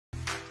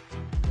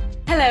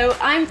Hello,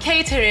 I'm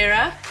Kay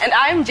Terera. And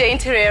I'm Jayne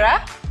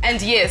Terera. And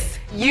yes,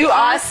 you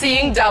are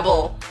seeing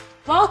double.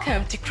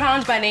 Welcome to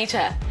Crowned by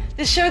Nature,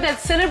 the show that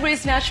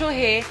celebrates natural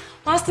hair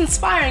whilst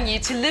inspiring you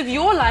to live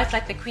your life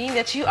like the queen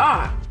that you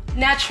are,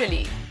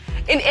 naturally.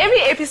 In every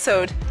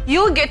episode,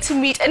 you'll get to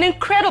meet an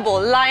incredible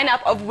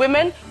lineup of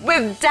women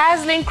with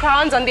dazzling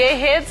crowns on their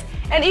heads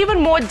and even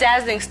more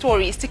dazzling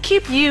stories to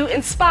keep you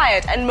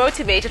inspired and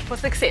motivated for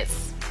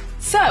success.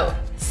 So,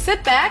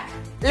 sit back,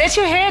 let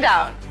your hair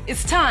down.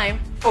 It's time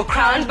for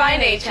Crowned by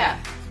Nature.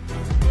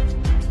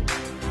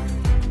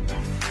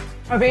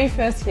 Our very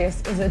first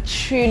guest is a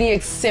truly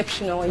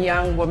exceptional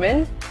young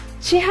woman.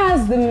 She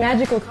has the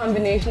magical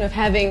combination of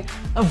having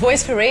a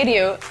voice for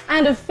radio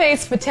and a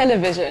face for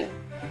television.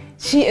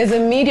 She is a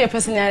media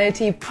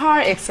personality par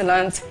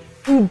excellence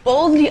who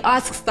boldly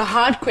asks the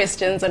hard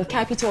questions on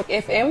Capitalk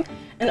FM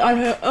and on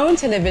her own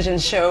television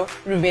show,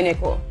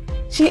 Ruvheneko.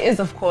 She is,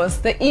 of course,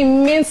 the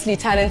immensely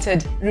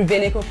talented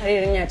Ruvheneko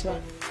Parirenyatwa.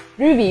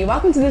 Ruvi,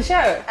 welcome to the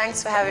show.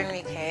 Thanks for having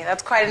me, Kay.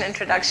 That's quite an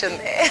introduction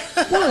there.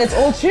 Well, it's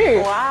all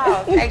true.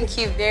 Wow, thank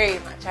you very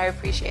much. I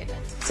appreciate it.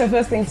 So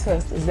first things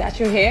first, is that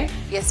your hair?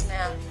 Yes,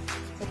 ma'am.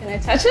 So can I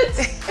touch it?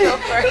 Go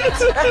for it.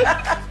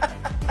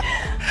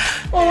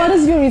 Well, what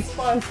is your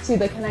response to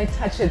the "can I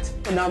touch it"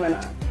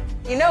 phenomenon?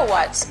 You know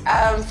what?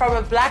 From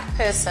a black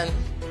person,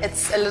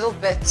 it's a little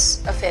bit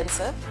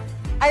offensive.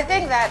 I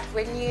think that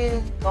when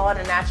you go on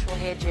a natural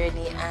hair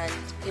journey and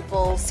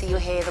people see your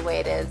hair the way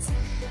it is,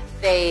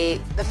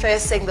 the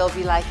first thing they'll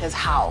be like is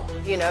how,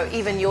 you know,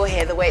 even your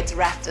hair, the way it's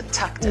wrapped and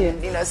tucked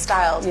and, you know,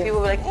 styled. People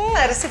will be like, you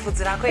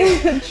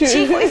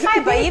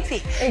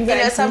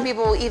know, some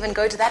people will even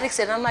go to that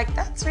extent. I'm like,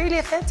 that's really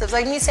offensive. It's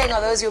like me saying, are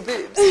those your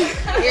boobs?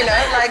 You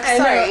know, like,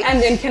 sorry.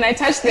 And then can I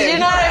touch them? You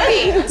know what I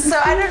mean? So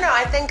I don't know.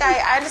 I think I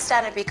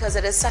understand it because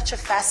it is such a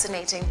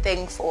fascinating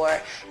thing for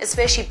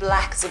especially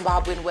black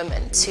Zimbabwean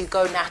women to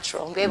go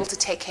natural and be able to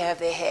take care of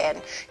their hair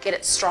and get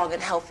it strong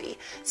and healthy.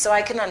 So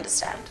I can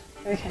understand.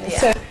 Okay.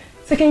 Yeah.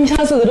 So can you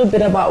tell us a little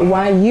bit about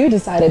why you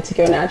decided to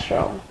go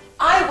natural?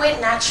 I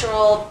went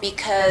natural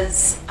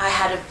because I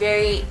had a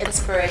very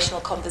inspirational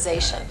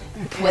conversation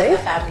with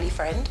a family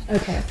friend,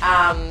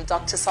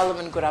 Dr.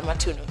 Solomon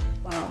Guramatunu.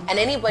 Wow. And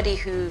anybody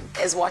who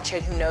is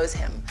watching who knows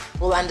him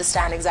will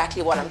understand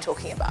exactly what I'm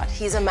talking about.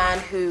 He's a man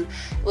who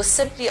was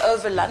simply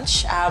over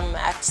lunch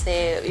at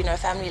their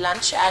family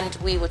lunch, and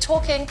we were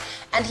talking,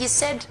 and he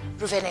said,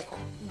 Ruvheneko,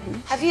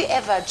 have you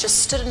ever just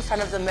stood in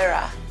front of the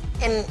mirror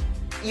in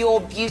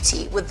your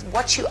beauty with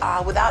what you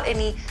are without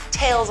any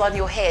tails on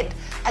your head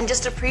and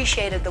just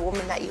appreciated the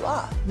woman that you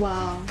are?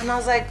 Wow. And I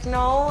was like,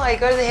 no, I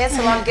go to the hair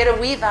salon, get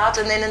a weave out,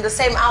 and then in the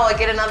same hour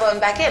get another one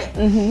back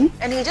in.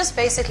 And he just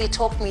basically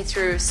talked me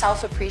through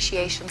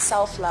self-appreciation,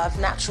 self-love,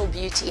 natural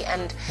beauty,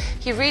 and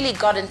he really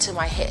got into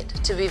my head,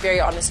 to be very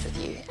honest with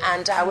you.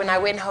 And when I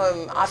went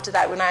home after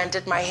that, when I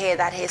undid my hair,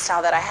 that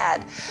hairstyle that I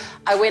had,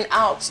 I went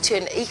out to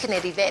an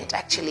Econet event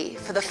actually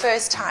for the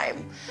first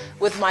time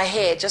with my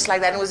hair just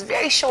like that, and it was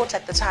very short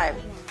at the time.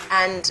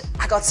 And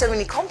I got so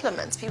many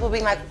compliments, people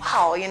being like,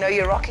 wow, you know,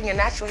 you're rocking your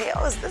natural hair,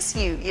 oh, is this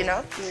you, you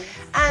know?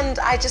 And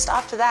I just,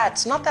 after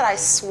that, not that I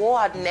swore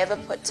I'd never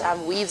put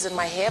weaves in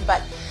my hair,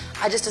 but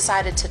I just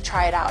decided to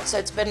try it out. So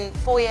it's been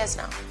 4 years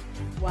now.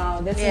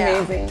 Wow, that's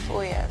amazing.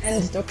 4 years.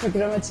 And Dr.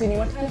 Guramatuni,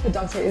 what kind of a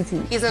doctor is he?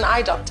 He's an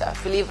eye doctor,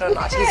 believe it or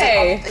not.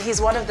 Okay.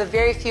 He's one of the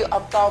very few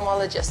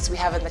ophthalmologists we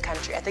have in the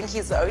country. I think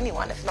he's the only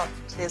one, if not,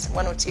 there's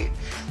one or two.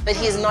 But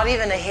he's not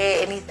even a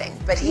hair anything,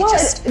 but he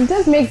just... It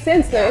does make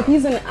sense though. If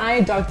he's an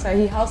eye doctor,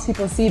 he helps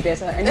people see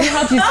better, and he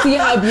helps you see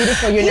how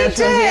beautiful your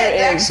natural hair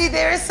is. Actually,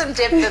 there is some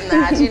depth in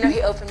that. You know,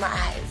 he opened my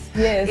eyes.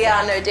 Yes.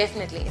 Yeah, no,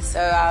 definitely.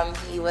 So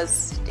he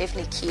was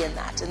definitely key in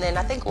that. And then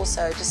I think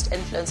also just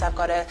influence. I've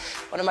got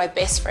one of my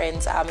best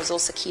friends is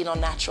also keen on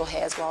natural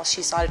hair as well.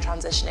 She started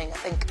transitioning, I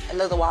think, a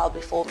little while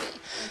before me.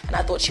 And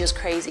I thought she was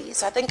crazy.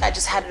 So I think I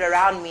just had it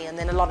around me, and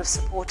then a lot of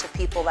supportive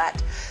people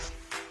that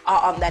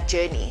are on that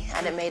journey,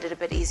 and it made it a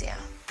bit easier.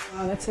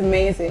 Wow, that's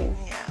amazing.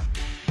 Yeah.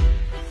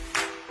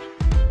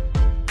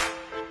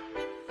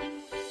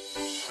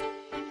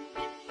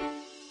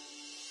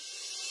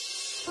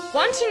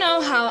 Want to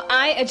know how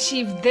I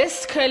achieved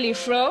this curly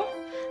fro?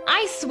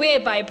 I swear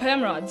by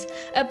perm rods.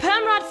 A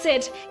perm rod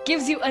set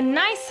gives you a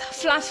nice,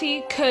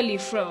 fluffy, curly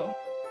fro.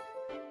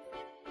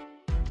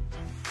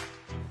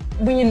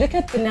 When you look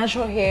at the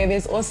natural hair,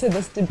 there's also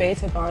this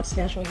debate about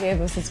natural hair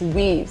versus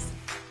weaves.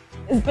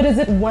 But is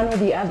it one or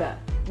the other?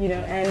 You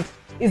know, and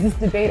is this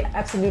debate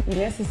absolutely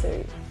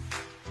necessary?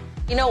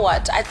 You know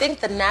what? I think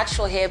the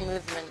natural hair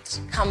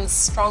movement comes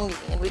strongly,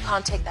 and we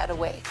can't take that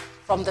away,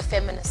 from the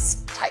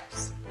feminist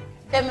types.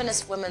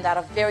 Feminist women that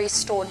are very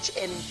staunch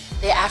in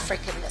their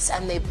Africanness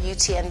and their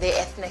beauty and their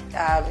ethnic,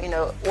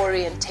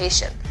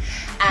 orientation.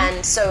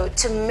 And so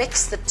to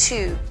mix the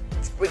two,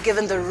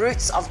 given the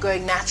roots of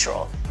going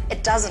natural,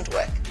 it doesn't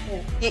work.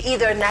 You're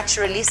either a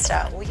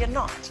naturalista or you're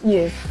not.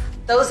 Yes.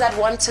 those that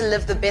want to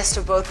live the best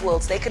of both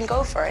worlds, they can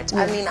go for it.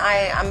 I mean,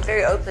 I'm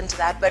very open to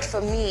that. But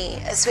for me,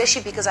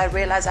 especially because I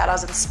realized that I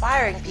was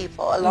inspiring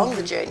people along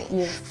the journey,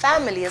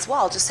 family as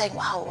well, just saying,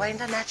 wow, why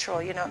not natural,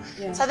 you know?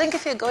 So I think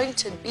if you're going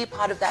to be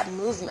part of that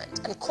movement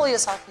and call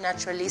yourself a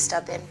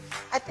naturalista, then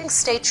I think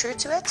stay true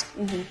to it.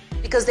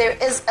 Because there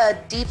is a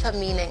deeper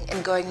meaning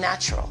in going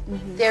natural.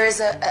 There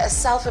is a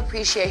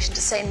self-appreciation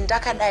to say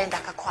ndaka dai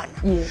ndaka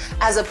kwana,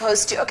 as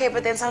opposed to, okay,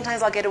 but then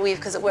sometimes I'll get a weave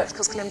because it works,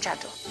 because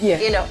chato.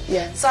 You know.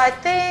 So I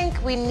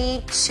think we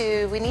need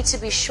to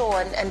be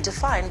sure and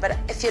define. But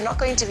if you're not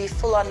going to be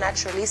full-on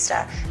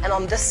naturalista and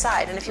on this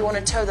side, and if you want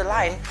to toe the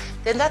line,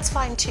 then that's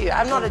fine too.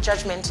 I'm not a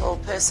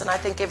judgmental person. I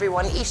think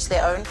everyone each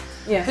their own.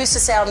 Who's to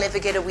say I'll never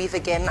get a weave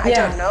again? I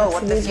don't know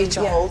what the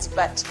future holds,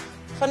 but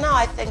for now,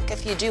 I think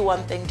if you do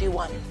one thing, do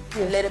one.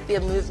 Let it be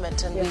a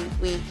movement, and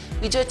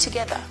we do it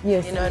together,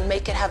 you know, and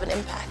make it have an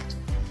impact.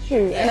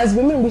 True. And as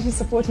women, we should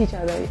support each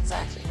other.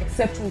 Exactly.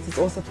 Acceptance is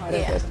also part of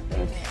it, I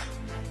think.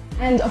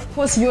 And of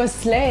course, you are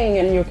slaying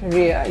in your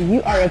career.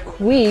 You are a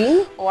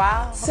queen.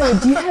 Wow. So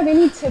do you have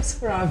any tips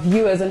for our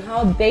viewers on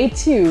how they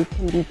too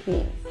can be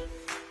queens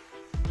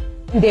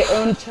in their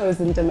own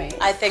chosen domain?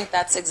 I think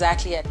that's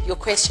exactly it. Your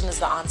question is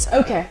the answer.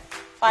 Okay.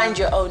 Find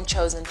your own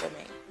chosen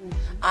domain.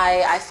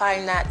 I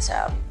find that,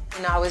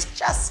 you know, I was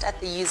just at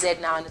the UZ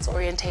now, and it's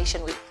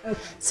orientation week.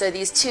 So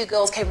these two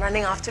girls came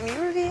running after me,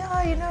 Ruby,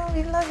 oh, you know,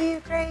 we love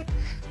you, great,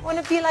 I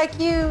want to be like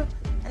you.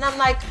 And I'm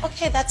like,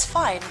 okay, that's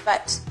fine,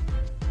 but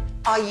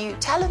are you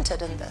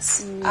talented in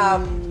this?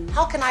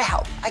 How can I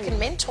help? I can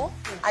mentor.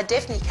 I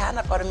definitely can.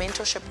 I've got a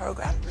mentorship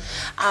program.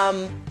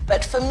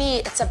 But for me,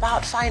 it's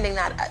about finding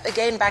that,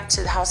 again, back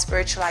to how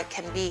spiritual I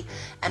can be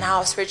and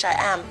how spiritual I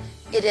am.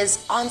 It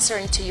is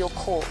answering to your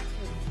call.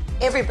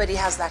 Everybody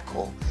has that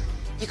call.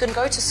 You can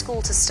go to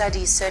school to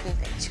study certain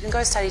things. You can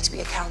go study to be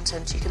an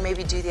accountant. You can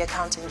maybe do the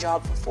accounting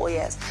job for 4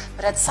 years.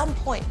 But at some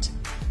point,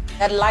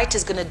 that light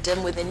is going to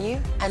dim within you,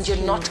 and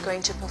you're not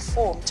going to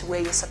perform to where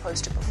you're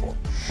supposed to perform.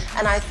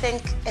 And I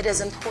think it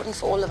is important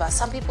for all of us.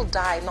 Some people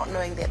die not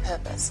knowing their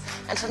purpose.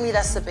 And for me,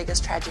 that's the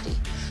biggest tragedy.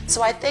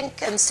 So I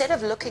think instead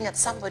of looking at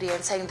somebody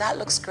and saying, that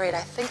looks great,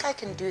 I think I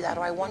can do that,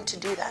 or I want to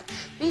do that,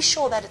 be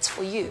sure that it's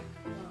for you.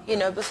 You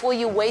know, before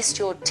you waste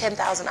your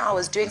 10,000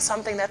 hours doing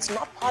something that's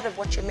not part of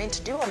what you're meant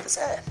to do on this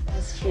earth.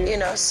 That's true. You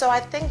know, so I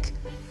think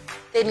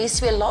there needs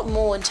to be a lot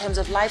more in terms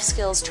of life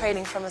skills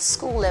training from a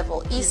school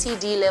level,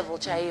 ECD level,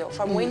 Jayo,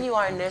 from when you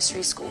are in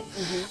nursery school,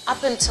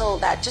 up until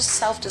that, just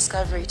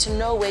self-discovery, to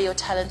know where your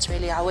talents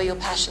really are, where your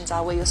passions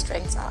are, where your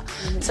strengths are.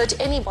 So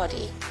to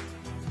anybody,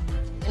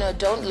 you know,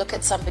 don't look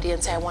at somebody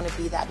and say, I want to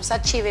be that.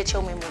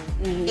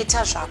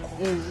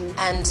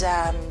 And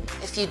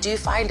if you do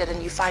find it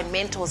and you find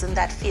mentors in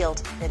that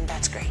field, then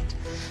that's great.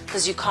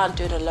 Because you can't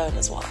do it alone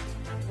as well.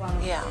 Wow.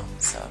 Yeah,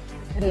 so.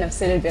 I couldn't have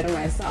said it better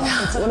myself.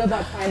 It's all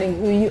about finding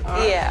who you are.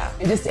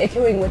 And just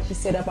echoing what you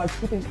said about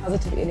keeping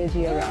positive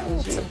energy around you.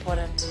 It's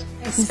important,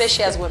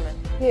 especially as women.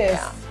 Yes.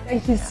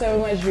 Thank you so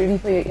much, Ruby,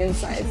 for your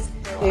insights.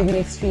 They've been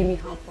extremely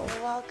helpful.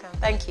 You're welcome.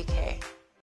 Thank you, Kay.